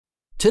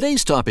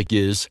Today's topic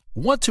is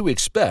what to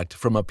expect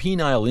from a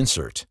penile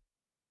insert.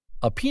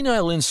 A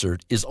penile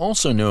insert is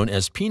also known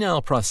as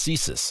penile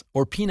prosthesis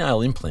or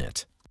penile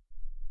implant.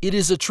 It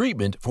is a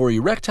treatment for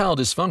erectile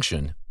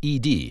dysfunction,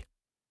 ED.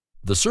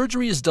 The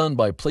surgery is done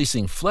by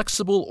placing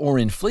flexible or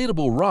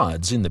inflatable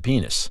rods in the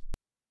penis.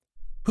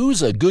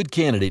 Who's a good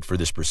candidate for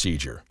this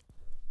procedure?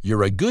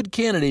 You're a good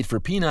candidate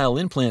for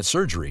penile implant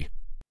surgery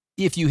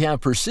if you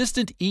have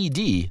persistent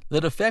ED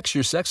that affects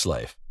your sex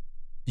life,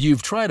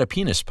 you've tried a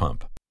penis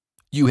pump,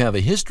 you have a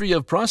history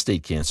of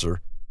prostate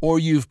cancer, or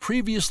you've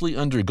previously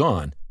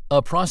undergone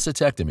a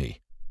prostatectomy.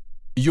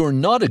 You're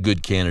not a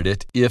good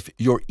candidate if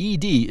your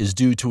ED is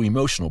due to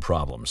emotional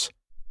problems.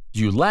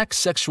 You lack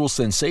sexual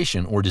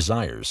sensation or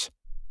desires.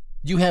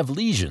 You have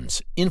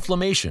lesions,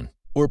 inflammation,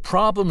 or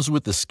problems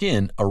with the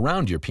skin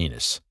around your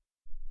penis.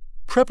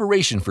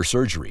 Preparation for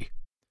surgery.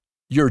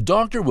 Your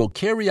doctor will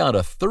carry out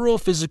a thorough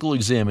physical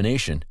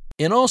examination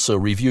and also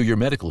review your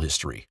medical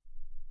history.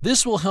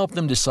 This will help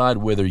them decide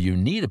whether you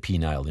need a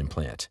penile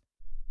implant.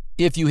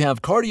 If you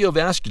have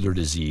cardiovascular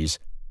disease,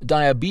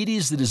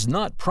 diabetes that is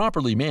not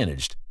properly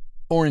managed,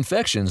 or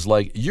infections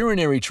like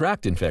urinary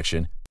tract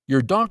infection,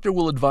 your doctor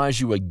will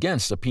advise you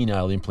against a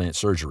penile implant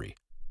surgery.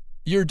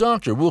 Your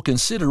doctor will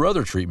consider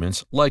other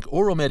treatments like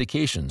oral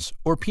medications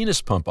or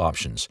penis pump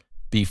options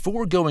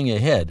before going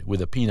ahead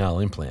with a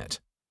penile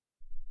implant.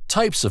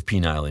 Types of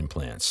penile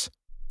implants.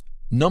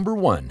 Number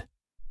 1.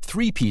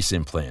 3-piece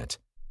implant.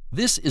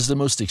 This is the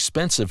most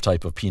expensive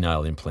type of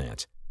penile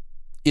implant.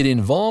 It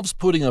involves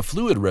putting a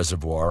fluid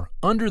reservoir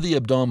under the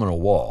abdominal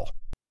wall.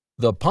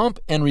 The pump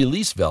and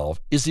release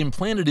valve is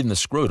implanted in the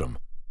scrotum,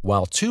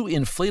 while 2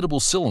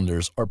 inflatable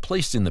cylinders are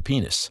placed in the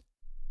penis.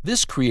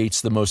 This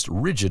creates the most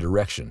rigid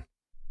erection.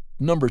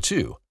 Number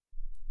 2.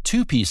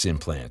 2-piece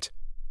implant.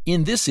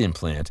 In this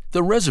implant,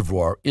 the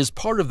reservoir is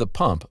part of the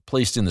pump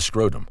placed in the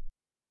scrotum.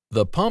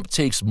 The pump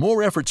takes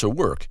more effort to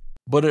work,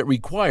 but it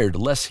required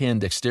less hand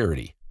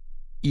dexterity.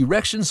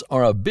 Erections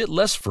are a bit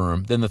less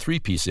firm than the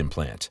 3-piece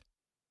implant.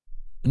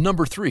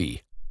 Number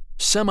 3.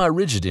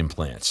 Semirigid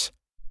implants.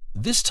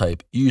 This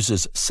type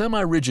uses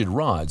semi-rigid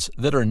rods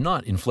that are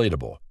not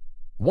inflatable.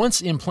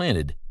 Once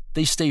implanted,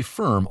 they stay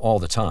firm all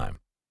the time.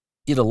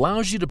 It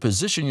allows you to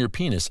position your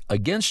penis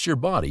against your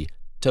body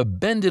to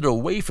bend it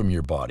away from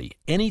your body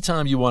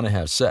anytime you want to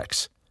have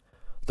sex.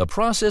 The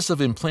process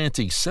of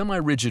implanting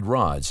semi-rigid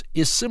rods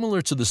is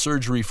similar to the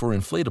surgery for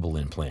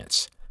inflatable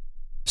implants.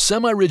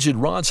 Semi-rigid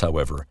rods,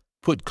 however,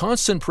 put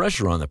constant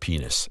pressure on the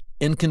penis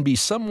and can be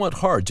somewhat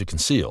hard to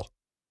conceal.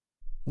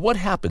 What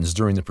happens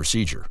during the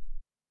procedure?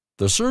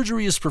 The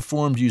surgery is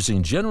performed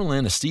using general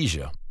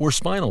anesthesia or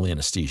spinal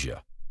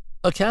anesthesia.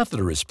 A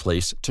catheter is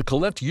placed to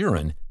collect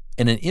urine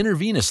and an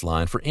intravenous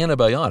line for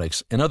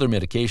antibiotics and other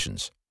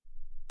medications.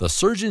 The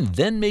surgeon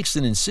then makes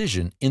an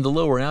incision in the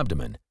lower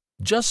abdomen,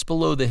 just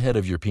below the head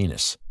of your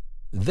penis.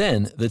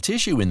 Then, the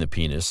tissue in the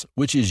penis,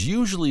 which is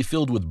usually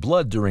filled with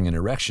blood during an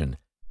erection,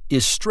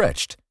 is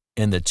stretched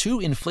and the 2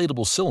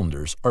 inflatable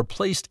cylinders are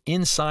placed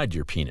inside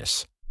your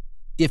penis.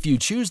 If you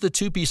choose the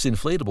 2-piece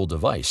inflatable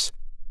device,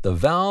 the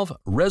valve,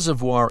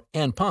 reservoir,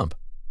 and pump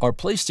are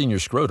placed in your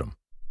scrotum.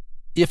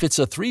 If it's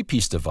a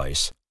 3-piece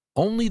device,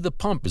 only the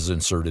pump is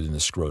inserted in the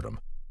scrotum.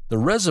 The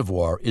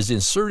reservoir is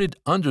inserted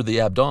under the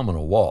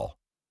abdominal wall.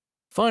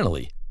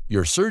 Finally,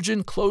 your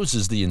surgeon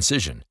closes the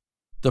incision.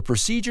 The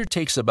procedure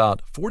takes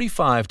about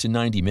 45 to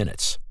 90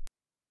 minutes.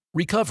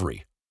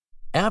 Recovery.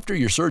 After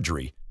your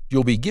surgery,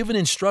 you'll be given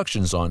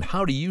instructions on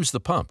how to use the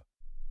pump.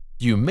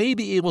 You may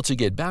be able to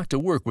get back to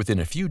work within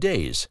a few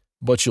days,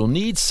 but you'll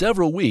need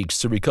several weeks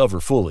to recover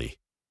fully.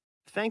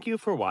 Thank you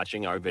for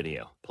watching our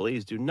video.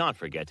 Please do not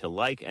forget to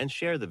like and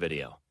share the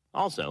video.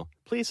 Also,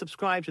 please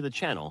subscribe to the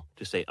channel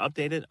to stay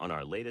updated on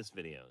our latest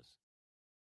videos.